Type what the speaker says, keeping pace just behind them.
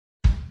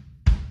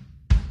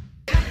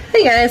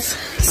Hey guys,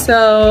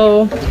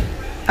 so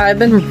I've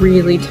been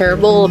really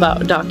terrible about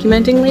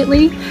documenting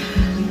lately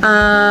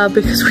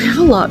because we have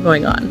a lot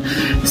going on.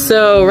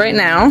 So right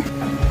now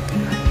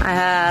I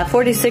have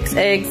 46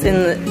 eggs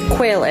in the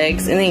quail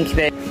eggs in the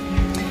incubator.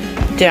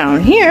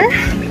 Down here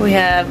we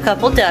have a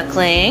couple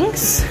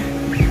ducklings.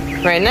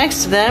 Right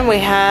next to them we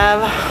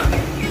have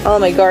all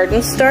my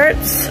garden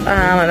starts.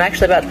 I'm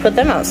actually about to put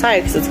them outside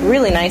because it's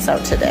really nice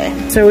out today.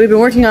 So we've been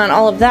working on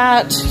all of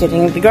that,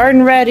 getting the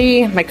garden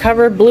ready. My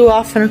cover blew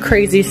off in a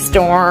crazy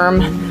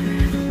storm.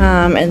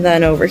 And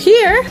then over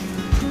here,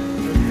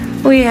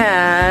 we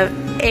have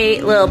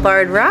 8 little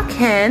barred rock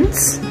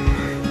hens.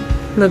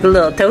 Look a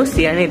little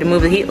toasty, I need to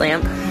move the heat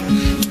lamp.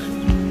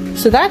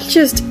 So that's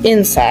just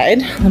inside.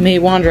 Let me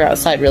wander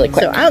outside really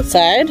quick. So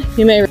outside,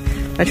 you may,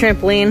 my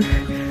trampoline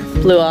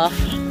blew off.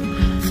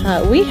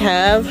 We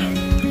have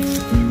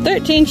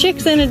 13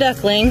 chicks and a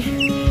duckling.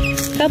 A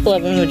couple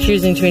of them are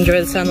choosing to enjoy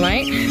the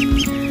sunlight.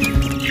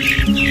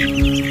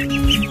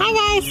 Hi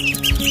guys!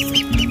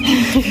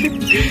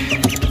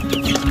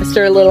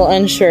 They're a little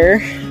unsure.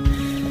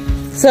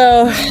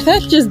 So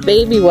that's just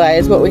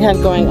baby-wise what we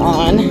have going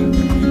on.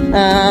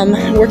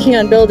 Working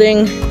on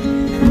building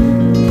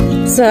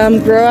some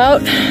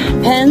grow-out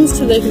pens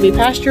so they can be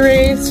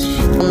pasture-raised.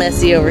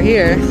 Messy over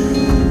here.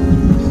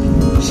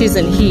 She's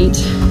in heat.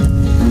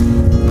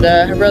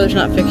 Her brother's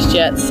not fixed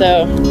yet,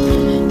 so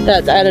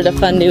that's added a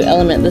fun new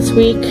element this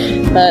week.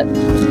 But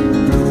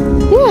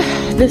yeah,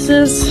 this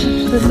is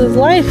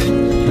life.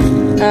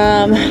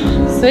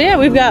 So yeah,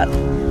 we've got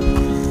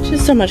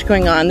just so much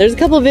going on. There's a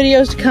couple of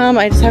videos to come.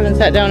 I just haven't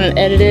sat down and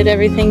edited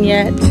everything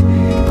yet.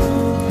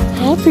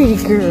 Hi, pretty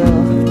girl.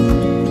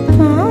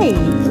 Hi.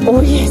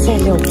 Oh yes,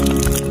 hello.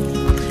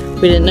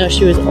 We didn't know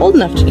she was old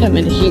enough to come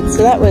into heat,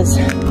 so that was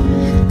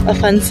a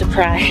fun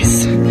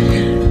surprise.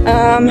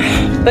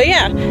 But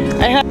yeah,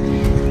 I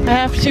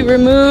have to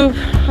remove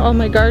all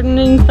my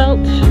gardening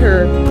felt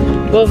or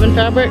woven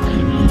fabric.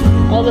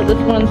 All but this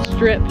one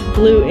strip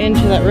blew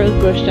into that rose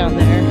bush down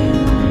there,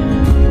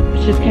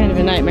 which is kind of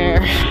a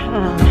nightmare.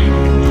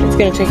 It's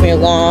gonna take me a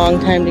long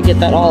time to get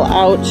that all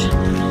out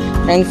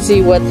and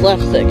see what's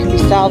left that can be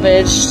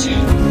salvaged.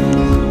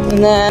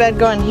 And then bed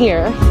going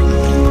here.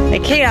 I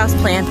chaos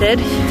planted,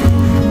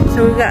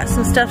 so we've got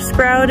some stuff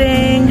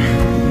sprouting.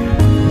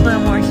 A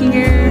little more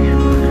here.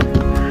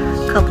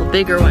 A couple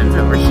bigger ones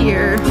over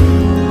here.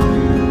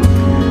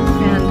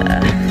 And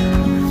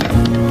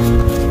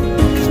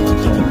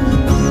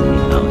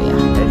oh yeah,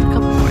 there's a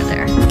couple more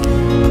there.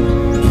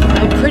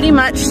 I pretty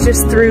much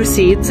just threw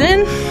seeds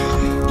in.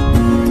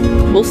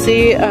 We'll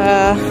see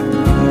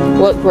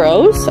what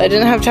grows. I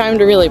didn't have time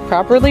to really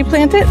properly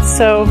plant it,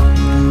 so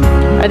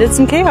I did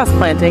some chaos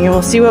planting and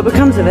we'll see what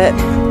becomes of it.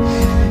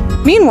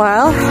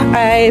 Meanwhile,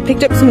 I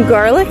picked up some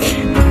garlic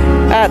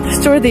at the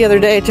store the other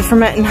day to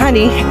ferment in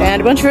honey,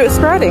 and a bunch of it was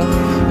sprouting,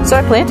 so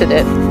I planted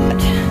it.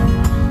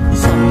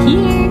 Some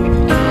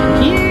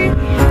here,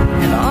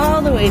 and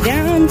all the way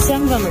down.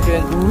 Some of them are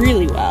doing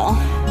really well.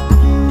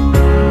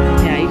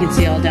 Yeah, you can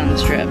see all down the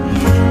strip.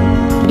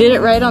 I did it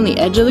right on the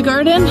edge of the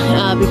garden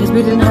because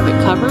we didn't have it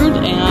covered,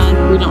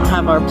 and we don't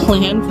have our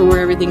plan for where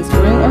everything's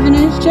going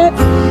organized yet.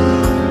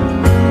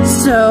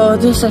 So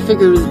this I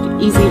figured was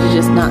easy to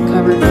just not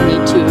cover if we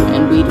need to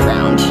and weed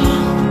around.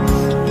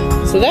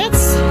 So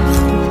that's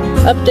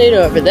update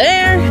over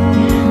there.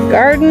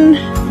 Garden.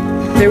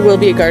 There will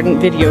be a garden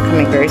video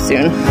coming very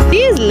soon.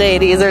 These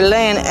ladies are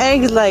laying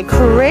eggs like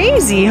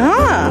crazy,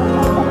 huh?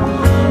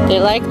 They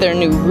like their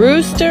new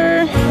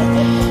rooster.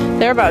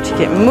 They're about to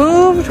get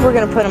moved. We're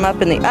gonna put them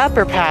up in the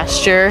upper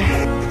pasture.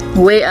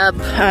 Way up,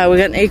 we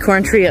got an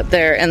acorn tree up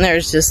there, and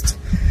there's just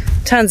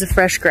tons of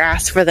fresh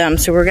grass for them,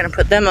 so we're gonna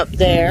put them up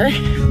there.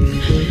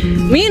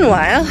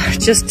 Meanwhile,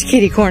 just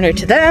kitty corner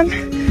to them,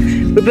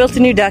 we built a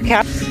new duck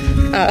house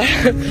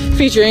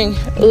featuring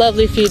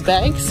lovely feed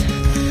bags.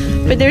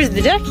 But there's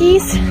the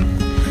duckies,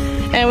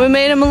 and we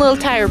made them a little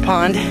tire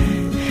pond.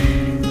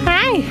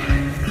 Hi.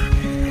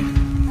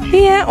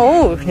 Yeah,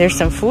 oh, there's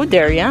some food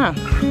there, yeah.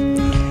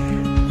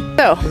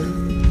 So,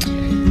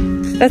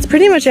 that's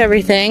pretty much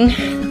everything.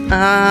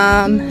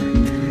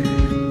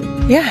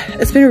 Yeah,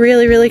 it's been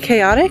really, really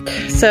chaotic.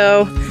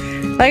 So,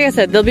 like I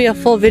said, there'll be a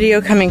full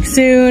video coming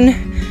soon.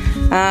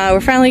 We're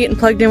finally getting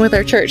plugged in with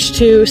our church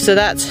too, so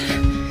that's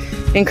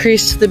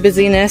increased the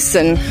busyness,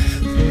 and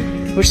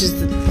which is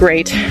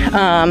great.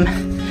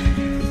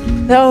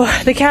 Though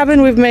the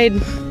cabin, we've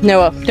made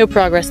no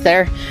progress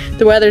there.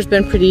 The weather's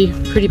been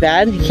pretty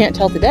bad. You can't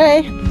tell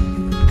today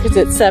because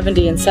it's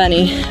 70 and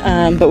sunny,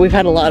 but we've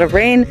had a lot of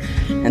rain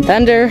and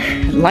thunder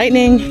and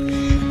lightning,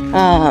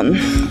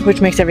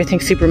 which makes everything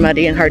super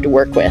muddy and hard to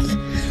work with.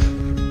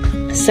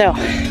 So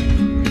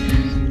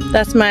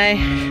that's my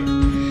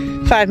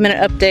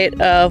 5-minute update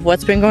of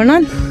what's been going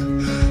on.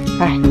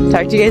 All right,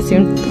 talk to you guys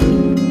soon.